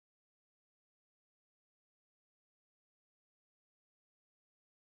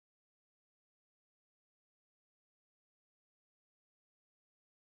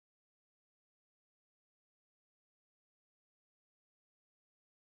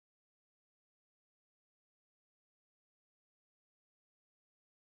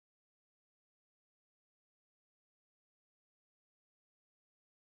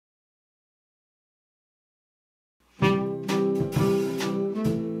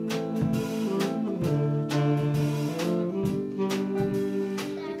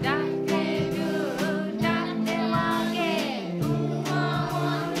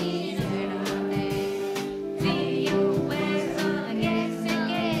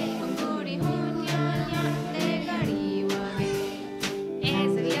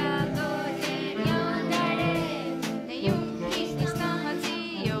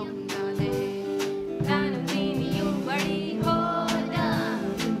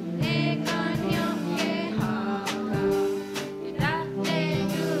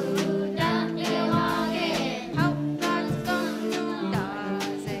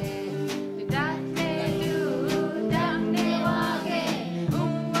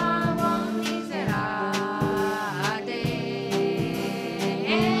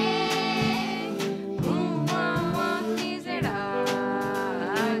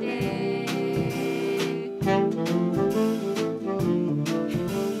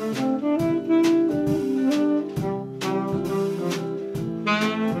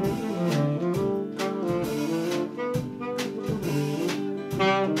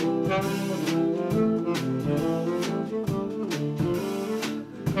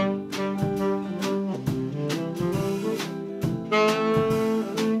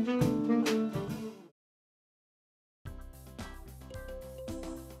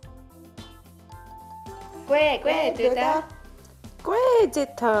Kwe, Tóta. Kwe,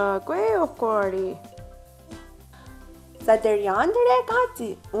 Zita, kwe, Ohkwá. Sa deriandere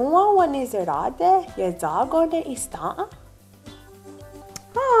gati, unwa wani zerade, ye zagode istaa?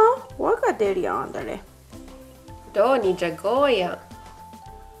 Waga deriandere. Doni jagoya.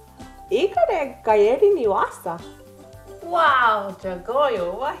 Ikare gayeri niwasa. Wow, jagoya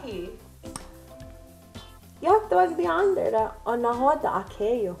wahi. Yatwag diandere, onahoda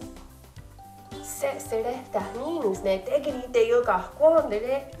akeyo. Sesere tahninus ne tegri te yoga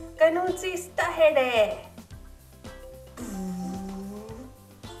kwandere, kanunsi stahere.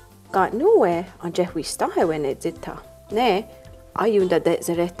 Got nuwe, on Jehwi stahewene Zita. Ne, ayunda de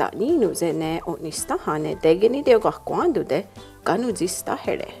zereta ninu ze ne otni stahane degeni de quando de ganu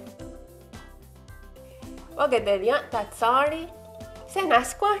zistahere. Waga derianta tsari, se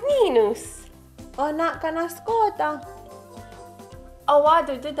nasquahninus. Ona kanaskota.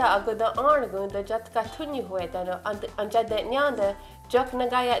 Awadu dida agoda arnagun da jatka tunyi hueta anjade nyanda jok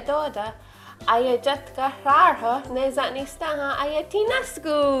nagaya doda. Aya jatka rarha ne zatni staha aya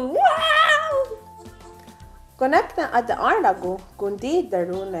tinasku. Wow! Connecta ad arnagu gundi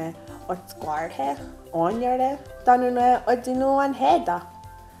darune ot squarhe, onyare, tanune odinu an heda.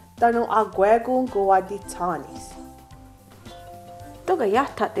 Tanu agwegun guadi tanis. Toga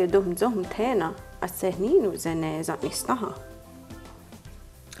yata te dum zom tena a se ninu ze ne zatni staha.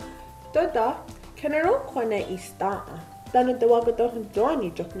 Tóta, kenaro kone istaa. Tanu te wagadohun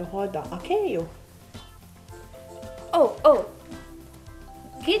doni jok nahoda akeyo. Oh.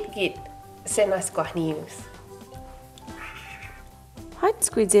 Git, se nasquahninus. Hat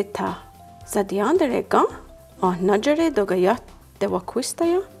squizeta. Sa diandere ga? Najare doga yat te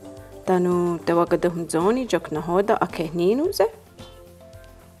wakwistaya. Tanu te wagadum zoni jok nahoda ake ninu ze.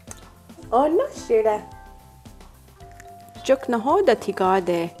 Ona shire. Jok nahoda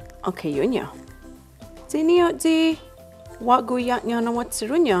tigade ake yunya. Zinio zi wagu yat nyana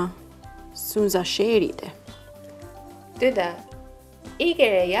watsurunya. Sunza sheride. Duda,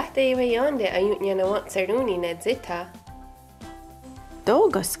 igere yahte iwe yonde ayutnyana watsaruni ne zita.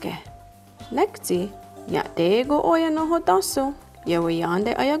 Dogaske. Nekzi ya dego oya nahodasu. Yewe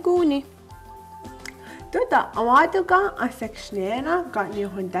yande ayaguni. Tóta, awaduga a sekšnena gani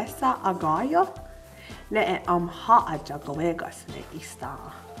hundesa agayo. Ne e amha aja govegas ne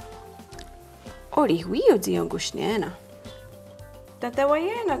istaa. Ori huio zion gushnena. Tate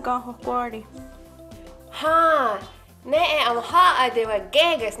wayena ga Ohkwá. Ha, ne e amha adewa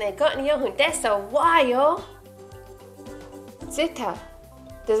gegas ne gotni yohun desa wayo. Zita,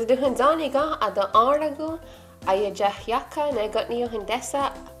 does the hunzani ga ada arnagu aya jahyaka ne gotni yohun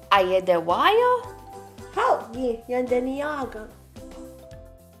desa aya de wayo? How ye yandeniaga.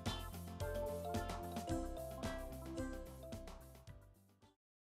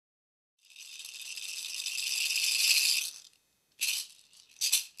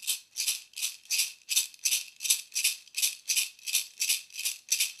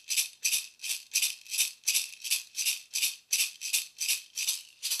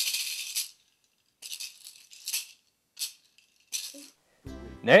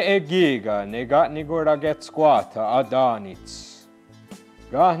 Ne e giga ne gat ni gora get squata adanits.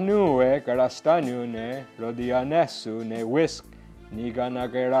 Gah nue garastanyu ne rodianesu ne whisk ni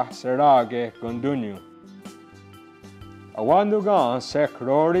ganagera serage gondunyu. Awandu gan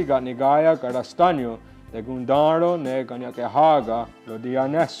sekrori gat ni gaya garastanyu de gundaro ne ganyake haga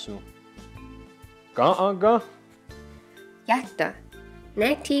rodianesu. Ga Yatta,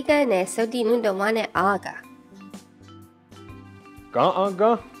 ne tiga ne sodinu da wane aga.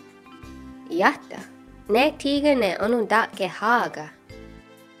 Ga Yatta, ne tiga ne onu dat ke haga.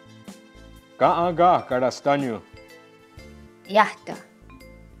 Ga garastanyu. Yatta,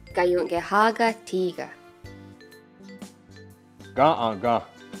 gayun ke haga tiga. Ga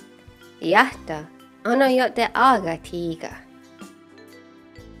Yatta, ono yot de aga tiga.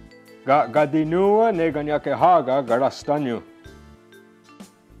 Gadinua ne ganyake haga garastanyu.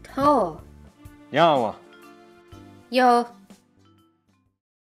 To, Nyawa. yo.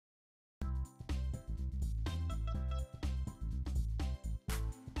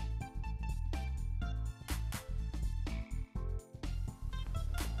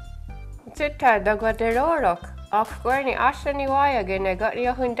 Zita dagwaderorok, Ohkwá ni asha ni waya gene got ni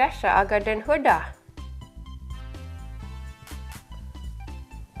yohun desa aga den huda.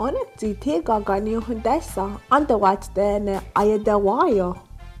 Onek zi tega gani hundesa andawat dene ayadewayo.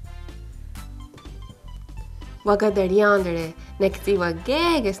 Waga deriandere, nek ziwa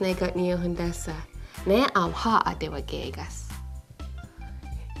gegas ne got ni yohun desa. Ne amha adewa gegas.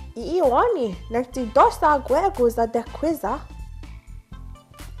 Iwani, nek zi dosa guegos a de quiza.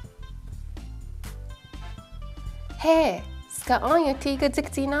 He, ska anya tiga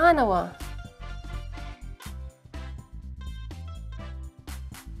dikti nanawa.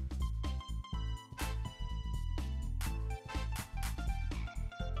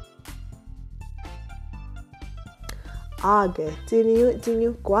 Age,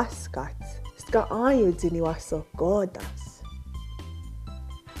 diniu guascat. Ska anya diniu aso godas.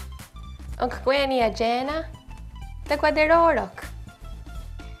 Ohkwá ni a Jana, da quaderorok.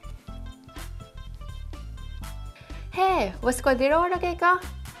 He, was quaderorok ega?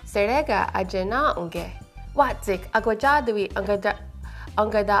 Serega a Jana unge. Watzik agwajadui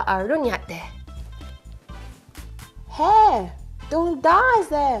angada arunyate. He,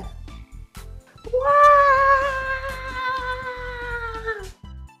 dundaze.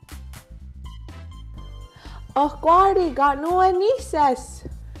 Ohkwá got no anises.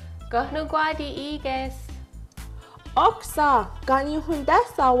 Gohnu guadi iges. Oksa, ganyu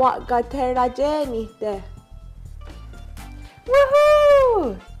hundesa wat gatera jenite.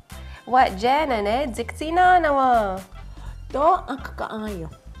 Woohoo! What Jana ne dikti nanawa. Do anka anyo.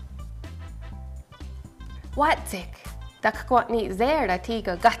 Watzik, da kwatni zera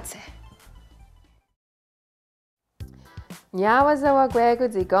tiga gatse. Nyawa zawa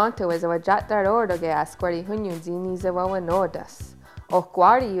gwegu di gonto was a jatar ordoge asquari hunyu zini zawa nodas.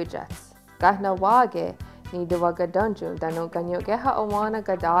 Ohkwá ujats. Gahna wage ni dewaga dunjum dano ganyo geha awana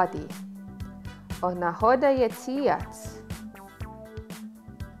gadadi. Oh na hoda yetiats.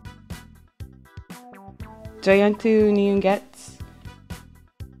 Jayantu niungets.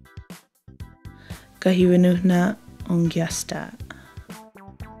 Gahiwanuhna ungyasta.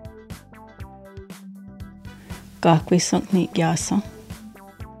 Gakwisunk ni gyasa.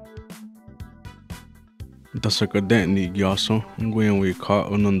 Dasaka ni gyaso ngwen we ka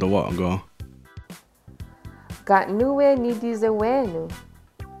onandawa ga. Got nuwe ni dizawenu.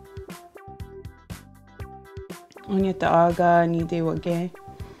 Onyata aga ni dewage.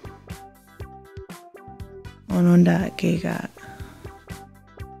 Ononda kega.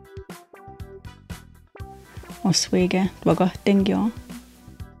 Oswege dwaga dingyo.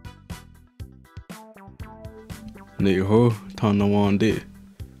 Ne ho tanawande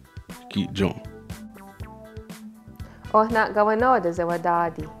ki jon. Oh na gawanoda zawa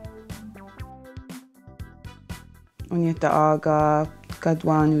dadi. Onyata aga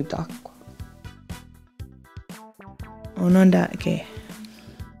kadwanu dakwa. Ononda ke.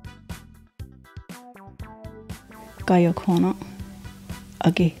 Gayo kona.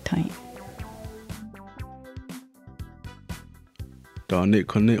 Age time. Da ne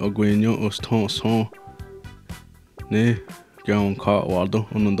kone ogwenyo os ton son. Ne gyan ka waldo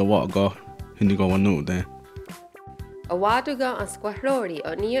onandawa ga hiniga wanu de. Awaduga an squahlori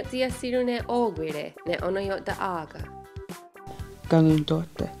o niot dia sirune ogwire ne onayot da aga. Ganun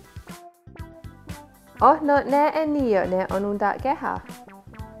dote. Oh no ne enio ne onunda geha.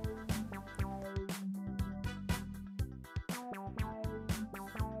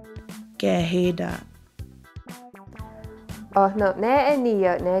 Geheda. Oh no ne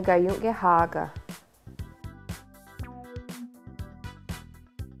enio ne gayun gehaga.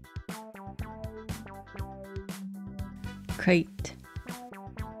 Crate.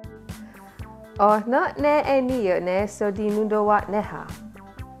 Oh no ne enio ne so di nundo wat neha.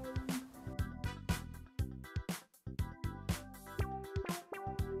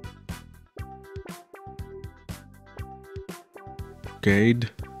 Gade.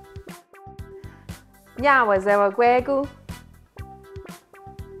 Nyawa zawa gwegu.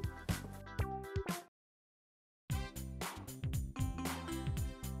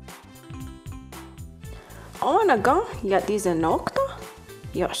 Ona ga, ja diese nokta.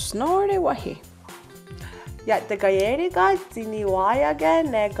 Ja snore wahi. Ja te gayeri ga dini waya ge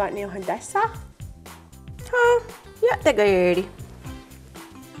ne got ni hundesa. Ha, ja te gayeri.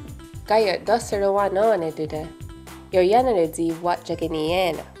 Gaya dosero wa no ne dude. Yo yanere di wat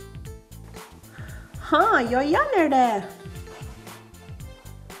jaginiena. Ha, yo yanere.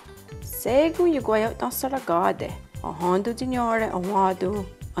 Segu ju goja tansara gade. A handu dinjore a wadu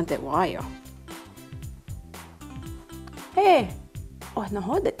ante waja. Hei, oh na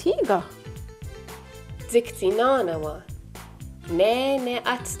hoda tiga. Dikti nanawa. Ne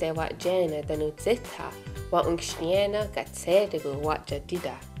atste wat jena danu zitha wa ungshniena gatsedegu wat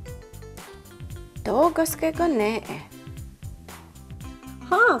jadida. Dogaske ga ne.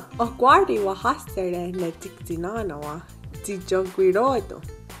 Ha, ohkwá wa hasere ne diktinanawa. Di jogwirodo.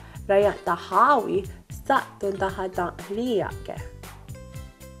 Raya ta hawi sa tunda hada riake.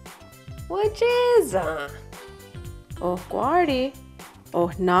 Wajeza. Oh kwari. Oh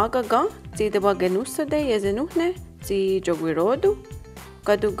naga ga, ti de ba genusa de yezenuhne, ti jogwirodu.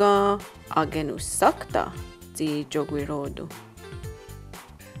 Kaduga a genusakta. zi jogwirodu.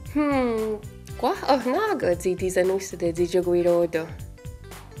 Qua naga zi disanusta de zi jogwirodo.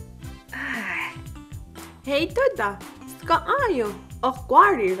 Hei Tóta, ska ajo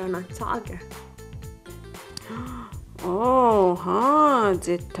Ohkwári rana tage. Oh, ha,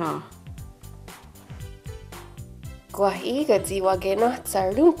 zita. Qua iga zi wage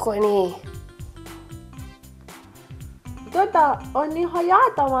notsa runkoni. Tóta, onni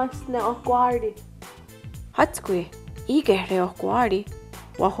hayata masne Ohkwári. Hatskui, igehre ohkwari,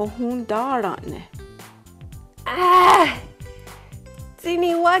 waho hun darane.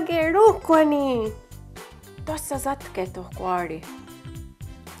 Zini wage runkoni. Tossa zatket ohkwari.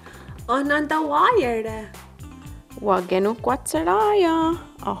 Onanda wajerde. Wagenu kwatsaraya,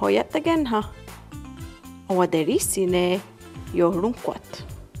 ahoyat genha. Awaderisine, yohrunkwat.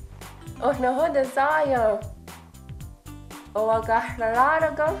 Na hoda zaya. Waga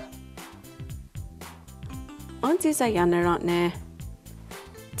raraga. Anzi zayanerane.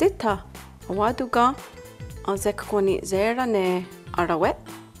 Zita, awaduga, anzekoni zera ne arawet.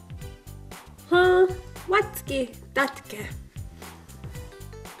 Watski, datke.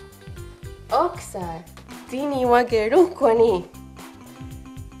 Oksar, zini wage runkoni.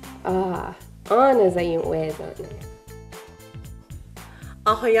 Ana zayin weza ne.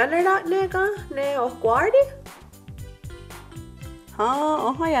 Ahoyanera nega ne Ohkwári? Ha,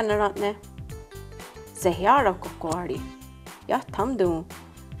 ahoyanerane. Zehyara kokwari. Ya tamdu,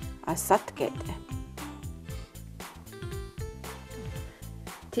 asatkete.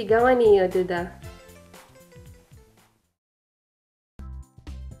 Tigawani yoduda.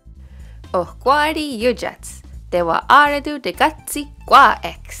 Ohkwári yujats. Dewa aradu de gatsi kwa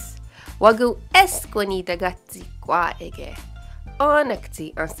ex. Wagu eskwani de gatsi kwa ege.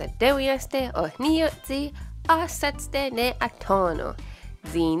 Onakti ansa dewiaste ohniotzi asatste ne atono.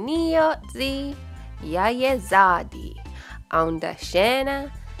 Ziniotzi yaye zadi. Aunda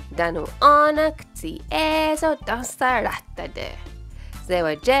shena danu onakti ezo dansaratade.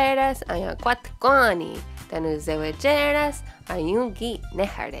 Zewajeras ayan kwatkwani. Danu zewajeras ayungi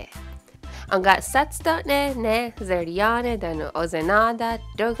nehare. Anga satsta ne zeriane danu ozenada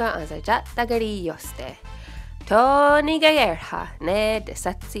doga azajat dagari yoste. Toni gagerha ne de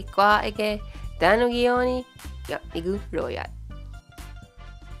satsi kwa ege danu gioni ya igu royat.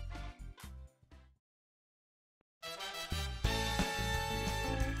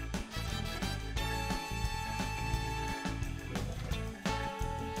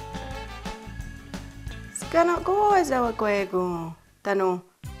 Skana go zawa kwego. Danu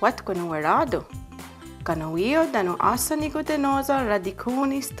watkono werado. Kanawio danu asanigo de noza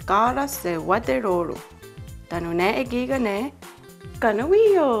radikunist cara se waderoru. Danu ne egiga ne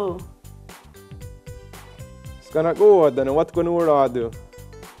kanawio. Skana goa dana watkono uradu.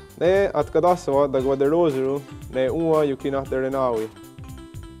 Ne atkadasawa dagwade roseru ne uwa yukina terenawi.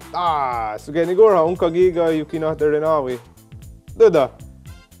 Sugeni gorha unka giga yukina terenawi. Duda.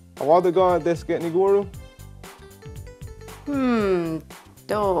 Awada ga deske ni goru?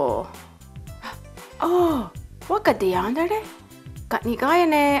 Do. Oh, waka de andere? Katnigaya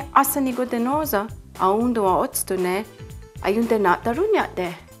ne asanigo de noza. Aundo a otstu ne. Ayunde natarunya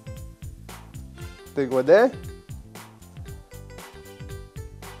de. Tigwade?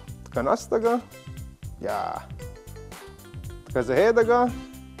 Kanastaga? Ja. Tkazahedaga?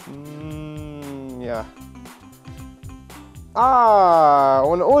 Ja.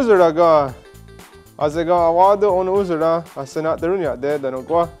 On uzuraga. Azega awado on uzura. Asenat darunya de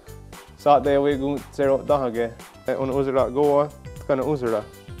danogwa. Sat de wigu zero dahage. On uzura goa. Tkana uzura.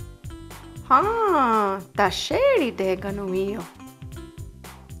 Ha, tasheri de ganuio.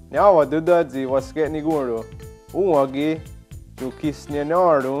 Nyawa duda zi waske ni guru. Uwagi jukisne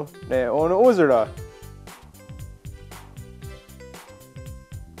naru ne on uzura.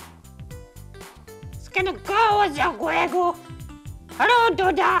 Skana gawa za gwego. Haro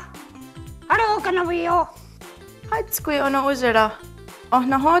duda. Haro kanawio. Hatskui ona uzera. Oh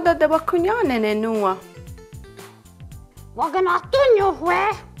na hoda de bakunyane ne nua. Wagana tunyo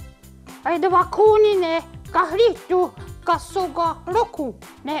hwe. Ai de wakuni ne kahritu kasuga roku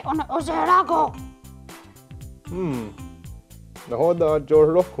ne ona ozerago. Na hoda jor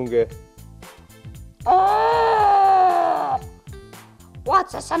rokunge.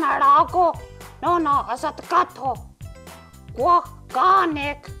 What's a sanarago? No, asat kato. Kwa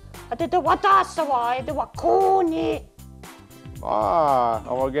kanek. Ate de watasawa e de wakuni.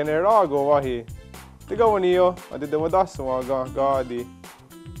 Awagene rago wahi. Tigawanio, ade de wadasawa gadi.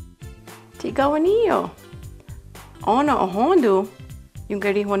 Tigawanio. Ona ohondu.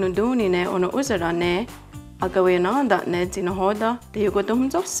 Yungari honuduni ne ona uzera ne. Agawe nanda ne zina hoda de yugodum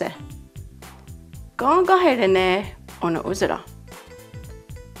zose. Gahere ne ona uzera.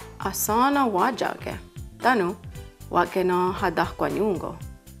 Asana wajage. Tanu wakena hadahkwa nyungo.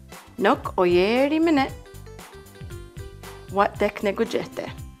 Nok oyeri mene. Wat dekne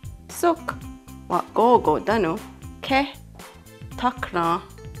gujete. Suk wat gogo danu ke takna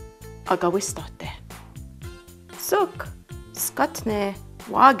agawistate. Suk skatne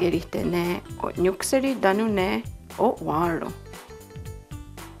wagerite ne o nyukseri danu ne o waro.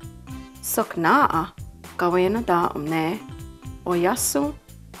 Suk naa gawena da ne o yasu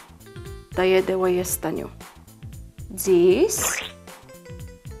dayede wayestanyu. Zis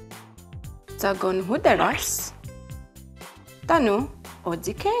zagon huderas tanu o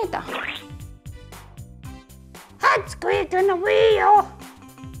zikeda. Het squeakt in de wheel.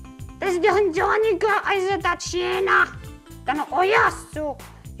 Dus de hanjanika is het dat shena. Dan oyasu.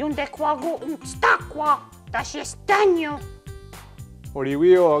 Junde kwago stakwa. Dat je stanyo.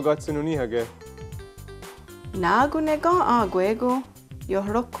 Oriwio agatsununihage. Nagunega aguego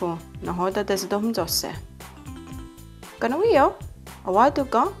yohroko nahoda desdomzose. Ganawio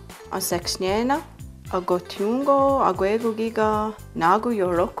awaduga a sexniena agotungo aguego giga nagu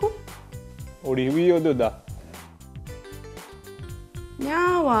yoroku. Oriwio duda.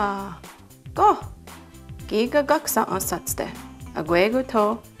 Nyawa. Go. Giga gaksa ansatste. Aguego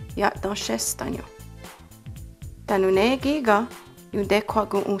to ya don shestanyo. Tanune giga yunde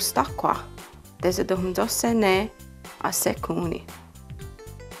kwagu ustakwa. Desdomzose ne a sekuni.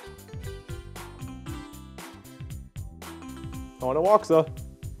 Ona waksa.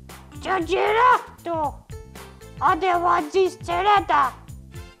 Jajirato. Ade wajis tereta.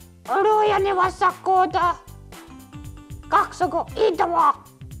 Oruya ne wasakoda. Kaksago idawa.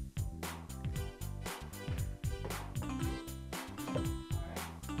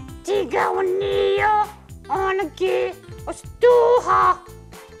 Tiga unio. Onaki. Ostuha.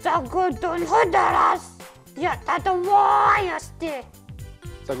 Zagudun hudaras. Ya tata wayaste.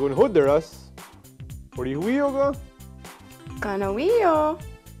 Sagun huderas. Oriwio ga. Ganawio.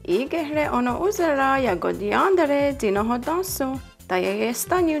 Igehre ona uzera ya godiandere dino hodansu. Daya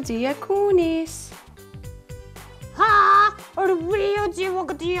estanyu dia kunis. Ha, Oriwio jiwa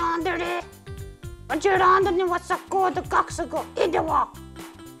gadiandere. Ajiranda ni wasakoda kaksago idawa.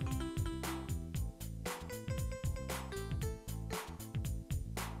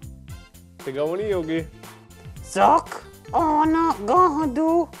 Tigawaniogi. Zak, ona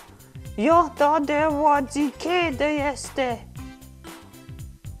gahadu. Jota de waji kede este.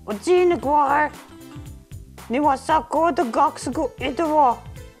 Ojine gwar. Ni wasakoda kaksago idawa.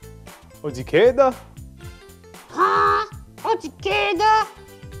 Ojikeda? Ha, ojikeda.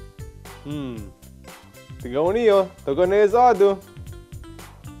 Tigawanio. Toganezado.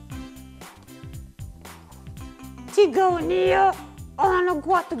 Tigawania. Ona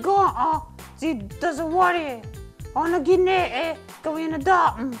gwatagaa. Zi dazawari. Ona gine gawina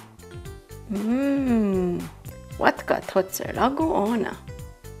da. Watka totseragu ona.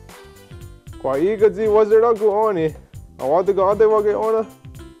 Kwa igazi waziragu oni. Awadaga adewage ona.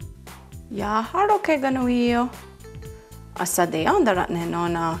 Ya haroke ganawio. Asade andara ne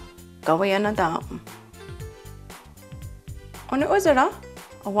nona gawayana da. Ona uzera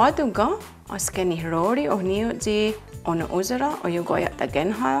awaduga askeni hirori ohniyo zi ona uzera oyugoya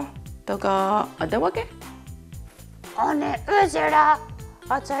tagenha toga adewage. Ona uzera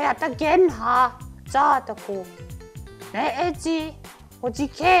atsayata genha zataku. Ne eji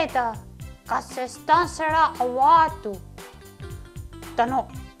ojikeda kasestansera awatu. Tano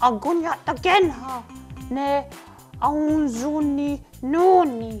agunya tagenha ne aunzuni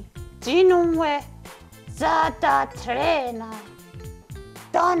nuni jinumwe zata trena.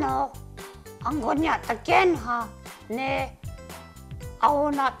 Tano agunya tagenha ne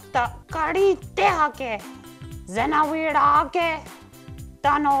aunata karitehake zenawirake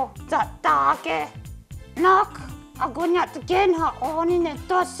tano zatake nak agunya tagenha oni ne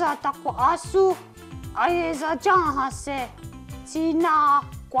tosa taku asu ayeza jahase Sina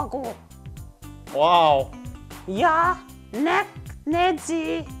kwago. Wow. Ya nek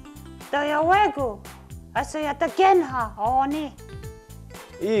neji dayawego asayata genha oni.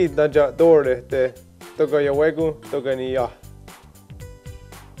 I daja dore te togayawegu toganiya.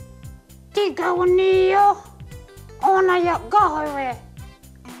 Tiga uniyo ona ya gahowe.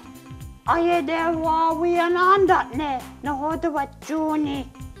 Ayede wawi ananda ne na hoda wachuni.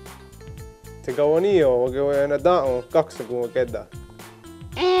 Tigawanio wage na dao kaksagu keda.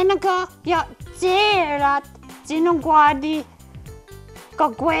 Enaka ya zerat sinungwadi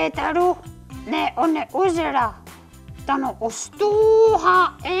kagwetaru ne one uzera tano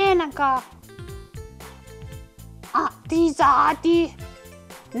ostuha enaka tizati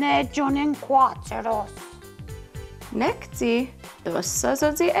ne jonin quateros. Nekti, tuossa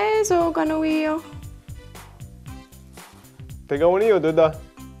sozi eso kanuio. Tega unio duda.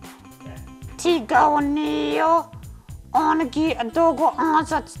 Tiga onio, onagi adogo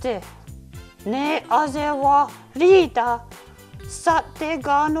ansatste. Ne azewa rita, satte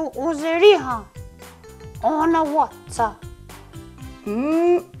ganu uzeriha. Ona watsa.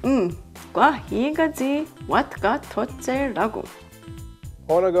 Kwa higazi watka totse ragu.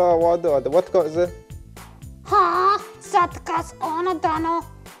 Onaga wadu ada watka ze. Ha, satkas ona dano.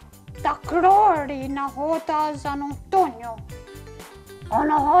 Takrori na hota zanu tonyo.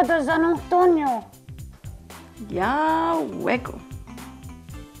 Ona hota zanu tonyo. Ya wego.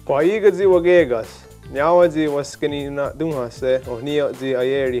 Kwa igazi wagegas. Nyawazi waskani na dunghase o niazi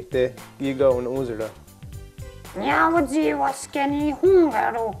ayeri te giga on uzra. Nyawaji waskeni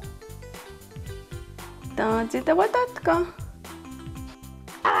hungaru. Tanti te watatka.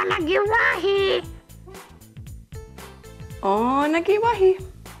 Onagi wahi. Onagi wahi.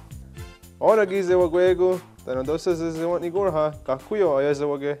 Onagi ze wagwego. Tana dosa ze want ni gorha. Kakuyo ayaza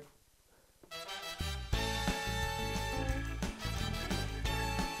wage.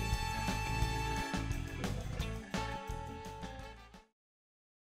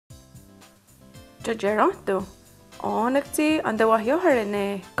 Jajeranto. Onakti andawahyo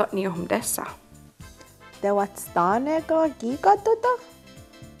harene katniyom dessa. Te watstane ka giga tuta?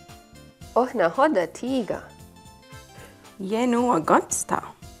 Ohna hoda tiga. Yenu agatsta.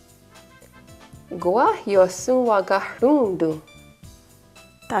 Gua yo suwa gahrundu.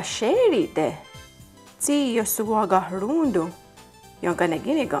 Tasheri te. Ti yosuaga rundu. Yonkane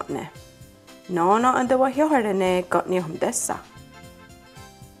gini gatne. Nona andawahyo harene katniyom dessa.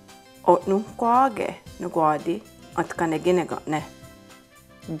 Otnu kwage nuguadi atkane gini gatne.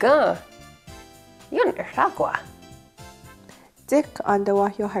 Ga. Yun ragwa. Dik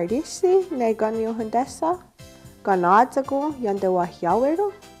andawahyo harisi ne ganyo hundesa. Ganadzago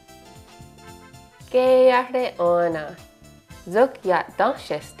yandawahyaweru. Geare ona. Zuk ya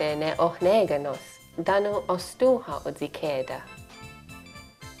dansheste ne ohneganos. Danu ostuha uzikeda.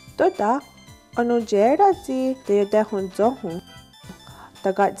 Tuta, anu jera zi de de hunzohun.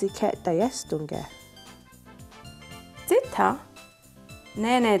 Dagat zi ket dayestunge. Zita.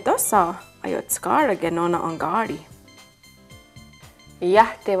 Nene dosa ayot skara genona angari.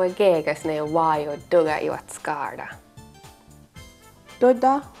 Jahte wa gegas ne wajo duga iwat skarda.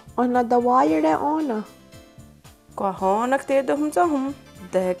 Tuta, ona dawayere ona. Kwa honak te dohum zohum.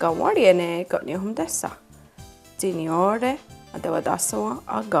 De gawariene katniyom dessa. Ziniore adawadasawa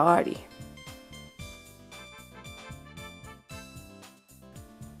agari.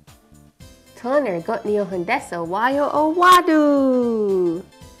 Tunner got niyo hundesa wayo o wadu.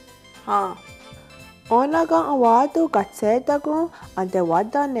 Ha. Ona ga awadu gatsedago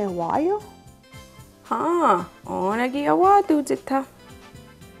andewada ne wayo. Ha. Onagi awadu zita.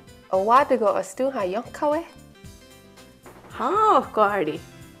 O wadu go ostuha yonkawe. Ha, gari.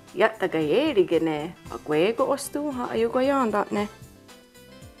 Yatta gayeri gene. Agwego ostuha ayugoyandatne.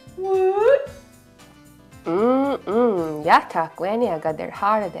 Yata gweni agadir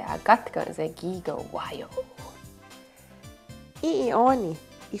harade agatka ze gigo wayo. I oni.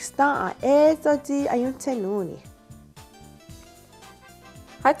 Ista a ezo zi ayuntenuni.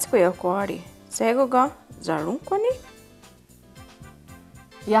 Hatskwe gari. Segoga zarunkwani?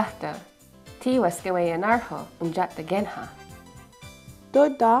 Yata. Tiwa skewe yanarho jatta genha.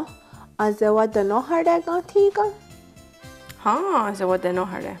 Tuta, azewada no harega tiga. Ha, zawade no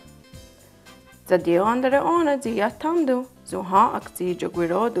hare. Zadio andere ona zi yatandu. Zuha akzi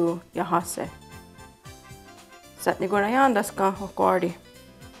jogwirodu yahase. Satni gorayandaska gari.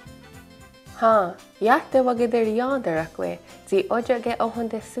 Ha, yata wagidir yandarakwe zi ojage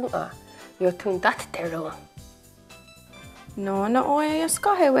ohunde sua. Yo tun dattero. No na oya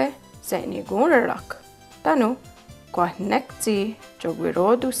yaskahewe. Zeni gurarak. Tanu. Kwa nekti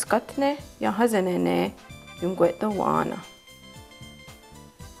jogwirodu skatne yahazenene yungweta wana.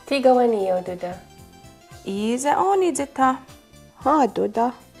 Tiga wani yo duda. Ize oni zita. Ha,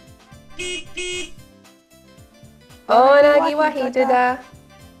 Tuta. Onagi wahi duda.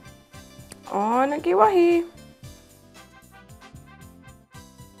 Onagi wahi.